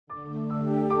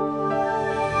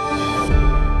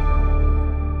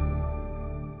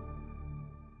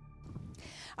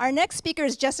Our next speaker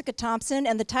is Jessica Thompson,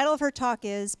 and the title of her talk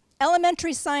is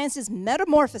Elementary Science's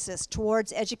Metamorphosis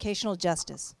Towards Educational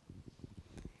Justice.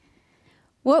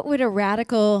 What would a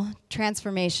radical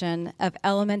transformation of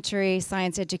elementary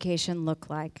science education look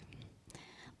like?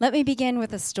 Let me begin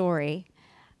with a story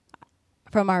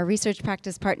from our research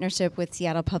practice partnership with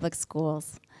Seattle Public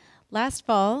Schools. Last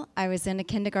fall, I was in a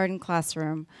kindergarten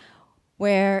classroom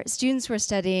where students were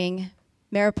studying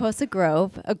Mariposa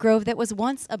Grove, a grove that was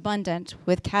once abundant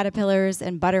with caterpillars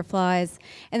and butterflies,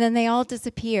 and then they all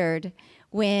disappeared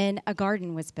when a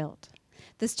garden was built.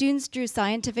 The students drew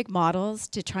scientific models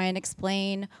to try and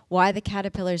explain why the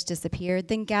caterpillars disappeared,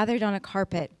 then gathered on a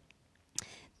carpet.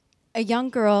 A young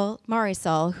girl,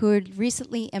 Marisol, who had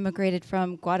recently immigrated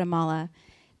from Guatemala,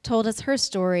 told us her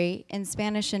story in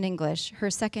Spanish and English,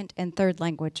 her second and third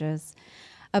languages,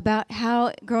 about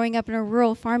how growing up in a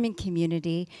rural farming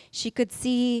community, she could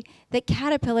see that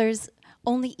caterpillars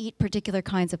only eat particular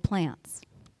kinds of plants.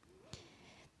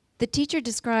 The teacher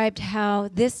described how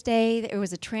this day there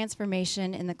was a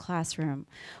transformation in the classroom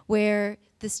where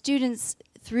the students,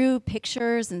 through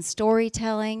pictures and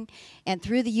storytelling and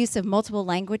through the use of multiple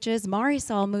languages,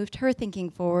 Marisol moved her thinking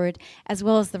forward as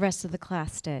well as the rest of the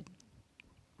class did.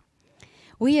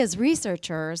 We as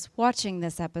researchers watching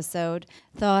this episode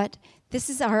thought this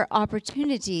is our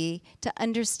opportunity to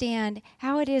understand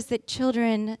how it is that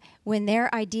children, when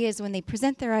they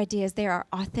present their ideas, they are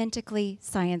authentically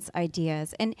science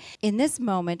ideas. And in this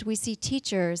moment, we see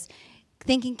teachers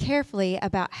thinking carefully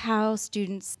about how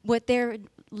students, what their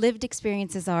lived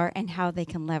experiences are and how they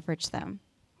can leverage them.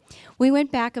 We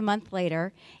went back a month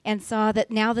later and saw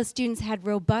that now the students had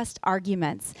robust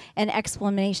arguments and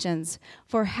explanations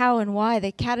for how and why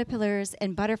the caterpillars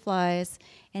and butterflies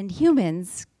and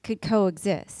humans could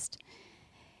coexist.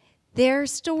 Their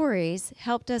stories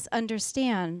helped us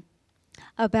understand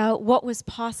about what was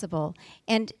possible.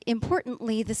 And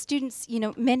importantly, the students,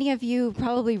 many of you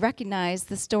probably recognize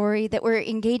the story that we're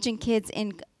engaging kids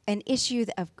in an issue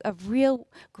of real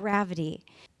gravity.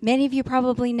 Many of you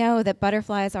probably know that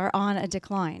butterflies are on a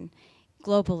decline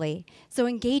globally. So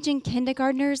engaging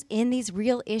kindergartners in these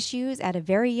real issues at a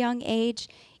very young age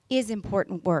is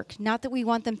important work. Not that we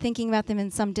want them thinking about them in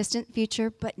some distant future,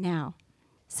 but now.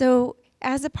 So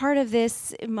as a part of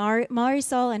this,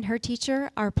 Marisol and her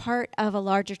teacher are part of a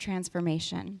larger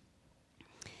transformation.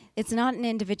 It's not an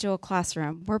individual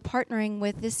classroom. We're partnering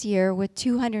with this year with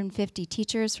 250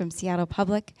 teachers from Seattle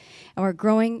Public, and we're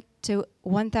growing to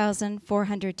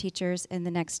 1,400 teachers in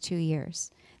the next 2 years.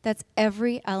 That's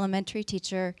every elementary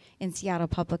teacher in Seattle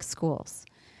Public Schools.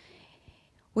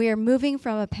 We are moving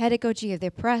from a pedagogy of the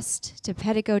oppressed to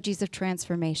pedagogies of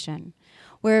transformation,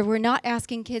 where we're not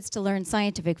asking kids to learn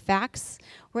scientific facts,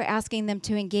 we're asking them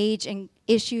to engage in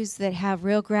issues that have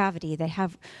real gravity, that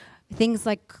have things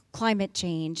like climate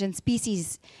change and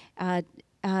species that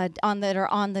are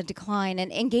on the decline, and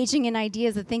engaging in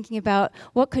ideas of thinking about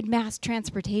what could mass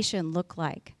transportation look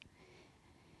like.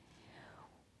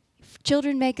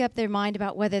 Children make up their mind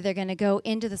about whether they're going to go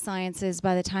into the sciences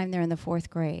by the time they're in the 4th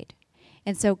grade.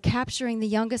 And so capturing the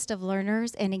youngest of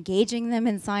learners and engaging them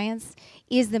in science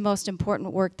is the most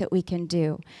important work that we can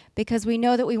do, because we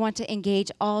know that we want to engage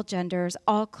all genders,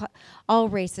 all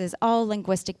races, all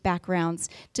linguistic backgrounds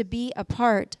to be a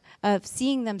part of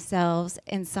seeing themselves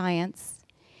in science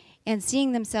and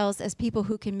seeing themselves as people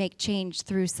who can make change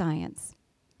through science.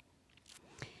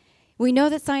 We know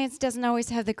that science doesn't always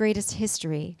have the greatest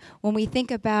history. When we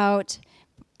think about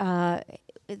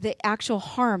the actual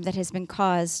harm that has been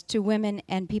caused to women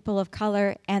and people of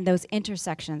color and those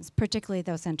intersections, particularly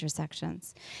those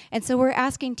intersections. And so we're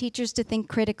asking teachers to think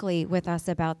critically with us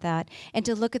about that and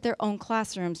to look at their own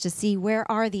classrooms to see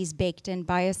where are these baked-in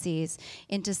biases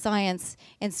into science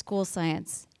and school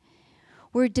science.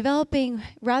 We're developing,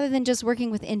 rather than just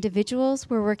working with individuals,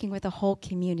 we're working with a whole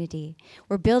community.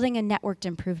 We're building a networked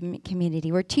improvement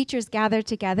community where teachers gather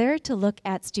together to look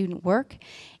at student work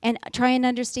and try and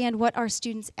understand what are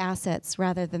students' assets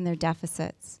rather than their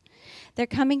deficits. They're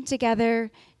coming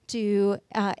together to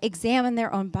examine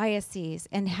their own biases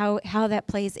and how that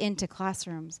plays into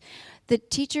classrooms. The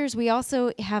teachers, we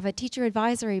also have a teacher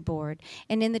advisory board,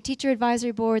 and in the teacher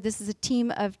advisory board, this is a team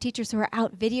of teachers who are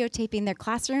out videotaping their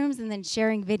classrooms and then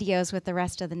sharing videos with the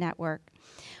rest of the network.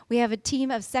 We have a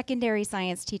team of secondary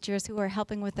science teachers who are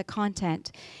helping with the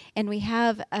content, and we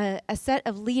have a set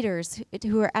of leaders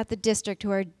who are at the district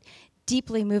who are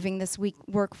deeply moving this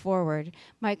work forward.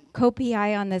 My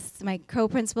co-PI on this, my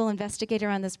co-principal investigator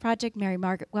on this project, Mary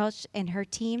Margaret Welch, and her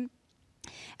team,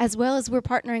 as well as we're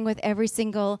partnering with every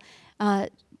single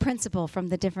principal from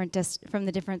the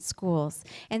different schools,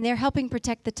 and they're helping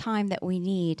protect the time that we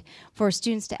need for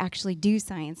students to actually do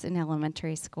science in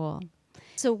elementary school.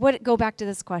 So go back to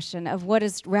this question of what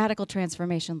does radical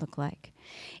transformation look like?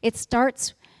 It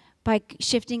starts by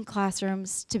shifting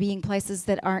classrooms to being places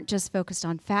that aren't just focused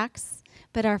on facts,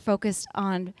 but are focused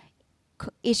on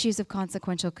issues of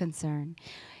consequential concern.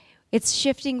 It's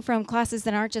shifting from classes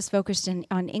that aren't just focused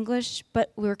on English,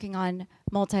 but working on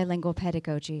multilingual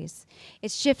pedagogies.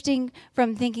 It's shifting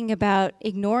from thinking about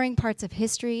ignoring parts of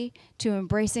history to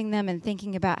embracing them and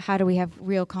thinking about how do we have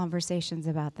real conversations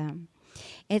about them.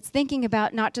 It's thinking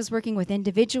about not just working with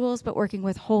individuals, but working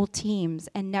with whole teams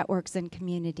and networks and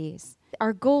communities.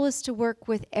 Our goal is to work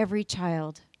with every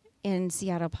child in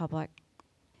Seattle Public.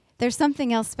 There's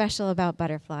something else special about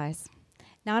butterflies.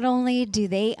 Not only do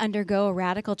they undergo a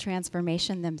radical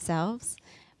transformation themselves,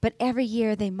 but every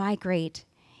year they migrate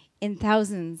in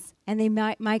thousands, and they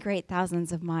migrate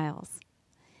thousands of miles.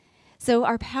 So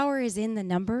our power is in the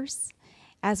numbers.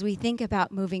 As we think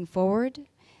about moving forward,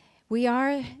 we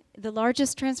are the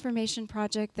largest transformation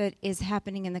project that is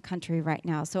happening in the country right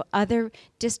now. So other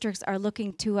districts are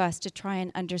looking to us to try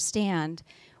and understand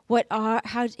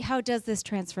how does this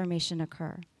transformation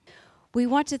occur. We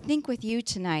want to think with you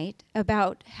tonight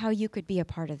about how you could be a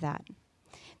part of that,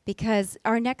 because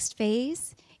our next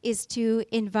phase is to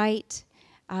invite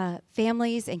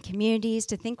families and communities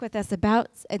to think with us about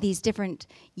these different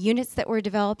units that we're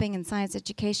developing in science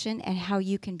education and how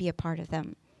you can be a part of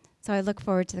them. So I look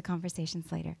forward to the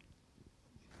conversations later.